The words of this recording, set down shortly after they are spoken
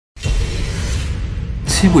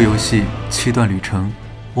7部游戏，7段旅程，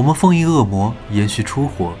我们封印恶魔，延续出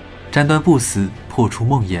火，斩断不死，破除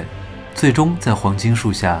梦魇，最终在黄金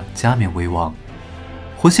树下加冕为王。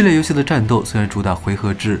魂系列游戏的战斗虽然主打回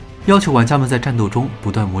合制，要求玩家们在战斗中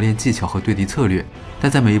不断磨练技巧和对敌策略，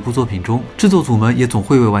但在每一部作品中，制作组们也总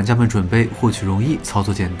会为玩家们准备获取容易、操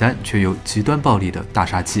作简单却又极端暴力的大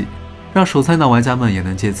杀器，让手残党玩家们也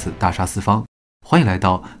能借此大杀四方。欢迎来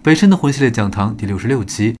到北辰的魂系列讲堂第66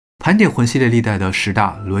期，盘点魂系列历代的10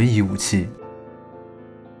大轮椅武器。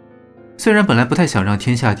虽然本来不太想让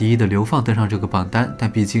天下第一的流放登上这个榜单，但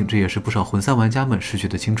毕竟这也是不少魂3玩家们逝去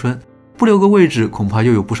的青春，不留个位置，恐怕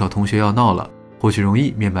又有不少同学要闹了。获取容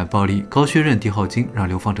易、面板暴力、高血刃、低耗金，让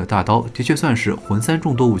流放者大刀的确算是魂3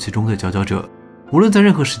众多武器中的佼佼者，无论在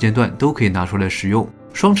任何时间段都可以拿出来使用。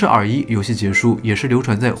双持 R1 游戏结束也是流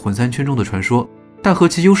传在魂3圈中的传说，但和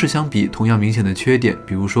其优势相比，同样明显的缺点，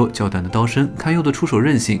比如说较短的刀身、堪忧的出手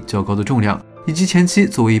韧性、较高的重量，以及前期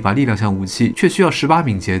作为一把力量向武器却需要18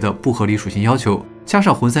敏捷的不合理属性要求，加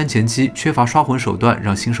上魂3前期缺乏刷魂手段，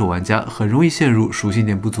让新手玩家很容易陷入属性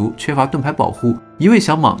点不足、缺乏盾牌保护、一味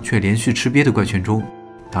想莽却连续吃瘪的怪圈中。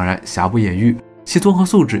当然，瑕不掩瑜，其综合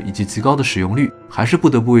素质以及极高的使用率，还是不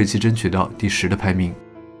得不为其争取到第10的排名。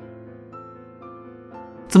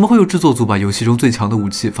怎么会有制作组把游戏中最强的武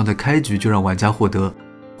器放在开局就让玩家获得？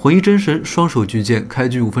魂一真神双手巨剑，开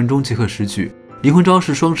局5分钟即可拾取。灵魂招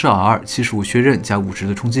式双持 R2 75血刃加50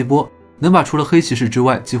的冲击波，能把除了黑骑士之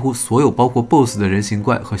外几乎所有包括 BOSS 的人形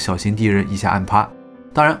怪和小型敌人一下按趴。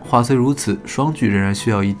当然，话虽如此，双具仍然需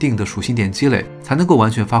要一定的属性点积累才能够完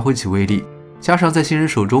全发挥其威力。加上在新人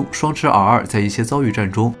手中，双持 R2 在一些遭遇战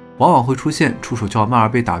中往往会出现出手较慢而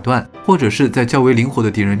被打断，或者是在较为灵活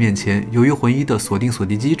的敌人面前，由于魂一的锁定锁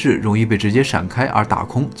敌机制，容易被直接闪开而打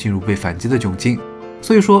空，进入被反击的窘境。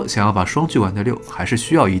所以说，想要把双具玩得溜，还是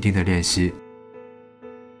需要一定的练习。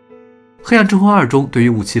黑暗之魂2中对于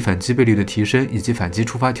武器反击倍率的提升以及反击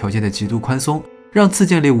触发条件的极度宽松，让刺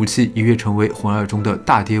剑类武器一跃成为魂2中的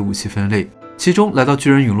大跌武器分类。其中来到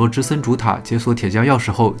巨人陨落之森主塔解锁铁匠钥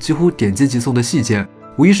匙后，几乎点击即送的细剑，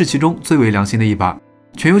无疑是其中最为良心的一把。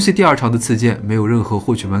全游戏第2长的刺剑没有任何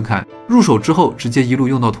获取门槛，入手之后直接一路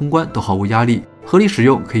用到通关都毫无压力，合理使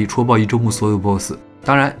用可以戳爆1周目所有 BOSS。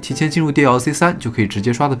当然，提前进入 DLC 3就可以直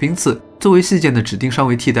接刷的冰刺，作为细剑的指定上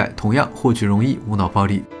位替代，同样获取容易无脑暴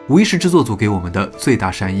力，无疑是制作组给我们的最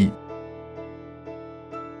大善意。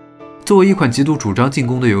作为一款极度主张进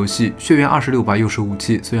攻的游戏，血缘26把右手武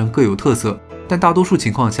器虽然各有特色，但大多数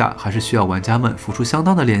情况下还是需要玩家们付出相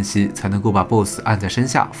当的练习，才能够把 BOSS 按在身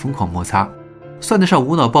下疯狂摩擦。算得上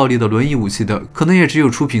无脑暴力的轮椅武器的，可能也只有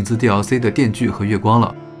出品自 DLC 的电锯和月光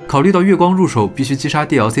了。考虑到月光入手必须击杀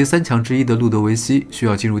DLC 3强之一的路德维希，需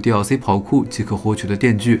要进入 DLC 跑酷即可获取的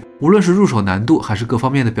电锯，无论是入手难度还是各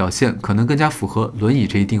方面的表现，可能更加符合轮椅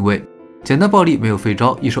这一定位。简单暴力没有废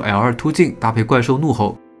招，一手 L2 突进搭配怪兽怒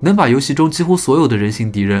吼，能把游戏中几乎所有的人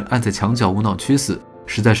形敌人按在墙角无脑驱死，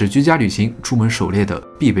实在是居家旅行、出门狩猎的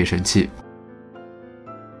必备神器。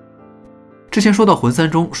之前说到魂3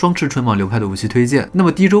中双持纯蟒流派的武器推荐，那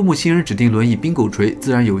么第1周目新人指定轮椅冰狗锤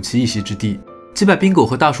自然有其一席之地。击败冰狗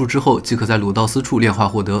和大树之后，即可在鲁道斯处炼化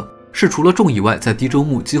获得，是除了重以外，在低周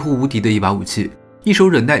目几乎无敌的一把武器。一手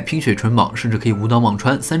忍耐拼血纯蟒，甚至可以无脑莽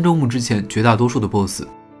穿3周目之前绝大多数的 BOSS。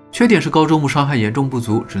缺点是高周目伤害严重不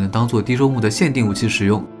足，只能当做低周目的限定武器使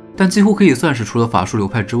用，但几乎可以算是除了法术流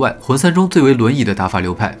派之外，魂3中最为轮椅的打法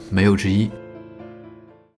流派，没有之一。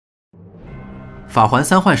法环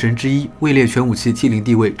3幻神之一，位列全武器 T0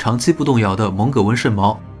 地位，长期不动摇的蒙葛温圣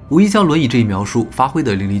矛，无疑将轮椅这一描述发挥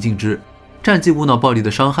得淋漓尽致。战绩无脑暴力的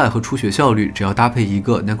伤害和出血效率，只要搭配一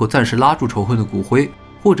个能够暂时拉住仇恨的骨灰，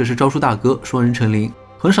或者是招数大哥双人成灵，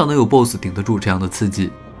很少能有 BOSS 顶得住这样的刺激。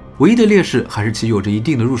唯一的劣势还是其有着一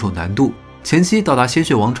定的入手难度，前期到达鲜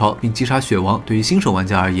血王朝并击杀血王，对于新手玩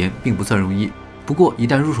家而言并不算容易。不过一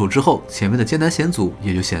旦入手之后，前面的艰难险阻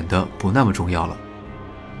也就显得不那么重要了。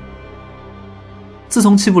自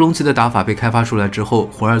从七部龙骑的打法被开发出来之后，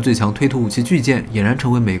魂2最强推土武器巨剑俨然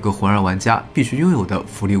成为每个魂2玩家必须拥有的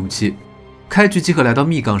福利武器。开局即可来到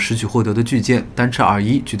密港拾取获得的巨剑，单持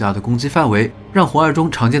R1 巨大的攻击范围，让魂2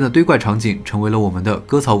中常见的堆怪场景成为了我们的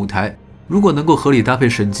割草舞台。如果能够合理搭配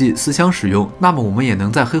神技思乡使用，那么我们也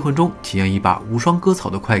能在黑魂中体验一把无双割草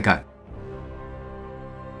的快感。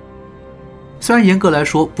虽然严格来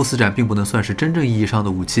说，不死斩并不能算是真正意义上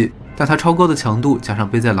的武器，但它超高的强度加上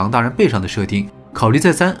背在狼大人背上的设定，考虑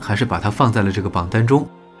再三，还是把它放在了这个榜单中。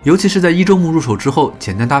尤其是在1周目入手之后，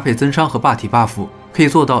简单搭配增伤和霸体 buff， 可以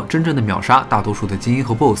做到真正的秒杀大多数的精英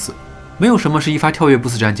和 BOSS。没有什么是一发跳跃不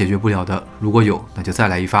死斩解决不了的，如果有，那就再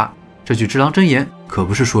来一发。这句只狼真言可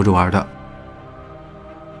不是说着玩的。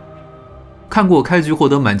看过开局获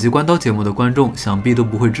得满级关刀节目的观众，想必都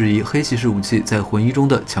不会质疑黑骑士武器在魂一中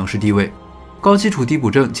的强势地位。高基础低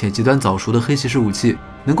补正且极端早熟的黑骑士武器，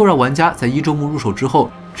能够让玩家在一周目入手之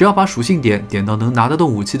后，只要把属性点点到能拿得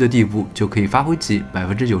动武器的地步，就可以发挥起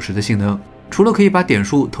90%的性能。除了可以把点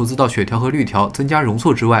数投资到血条和绿条增加容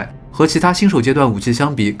错之外，和其他新手阶段武器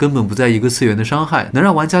相比，根本不在一个次元的伤害，能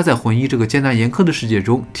让玩家在魂一这个艰难严苛的世界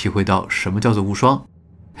中体会到什么叫做无双。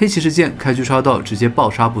黑骑士剑开局刷到直接爆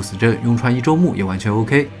杀不死阵，用穿一周目也完全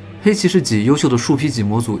OK。黑骑士戟优秀的树劈戟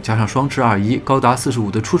模组加上双持2-1高达45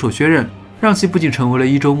的出手削刃，让其不仅成为了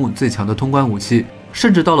一周目最强的通关武器，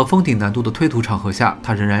甚至到了封顶难度的推图场合下，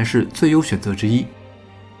它仍然是最优选择之一。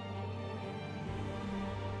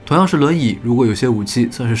同样是轮椅，如果有些武器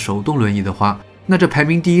算是手动轮椅的话，那这排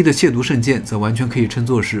名第一的亵渎圣剑则完全可以称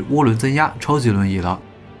作是涡轮增压超级轮椅了。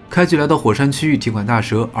开局来到火山区域踢馆大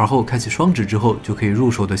蛇，而后开启双指之后就可以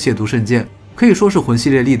入手的亵渎圣剑，可以说是魂系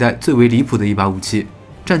列历代最为离谱的一把武器。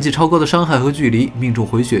战绩超高的伤害和距离，命中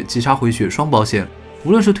回血、击杀回血双保险，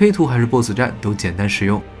无论是推图还是 BOSS 战都简单实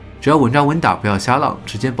用，只要稳扎稳打，不要瞎浪，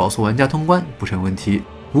直接保送玩家通关不成问题，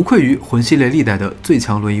无愧于魂系列历代的最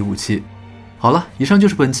强轮椅武器。好了，以上就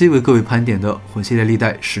是本期为各位盘点的魂系列历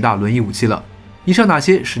代10大轮椅武器了。以上哪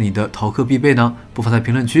些是你的逃课必备呢？不妨在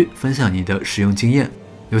评论区分享你的使用经验。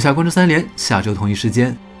留下关注3连，下周同一时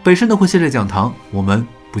间，北生的魂系列讲堂，我们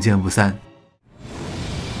不见不散。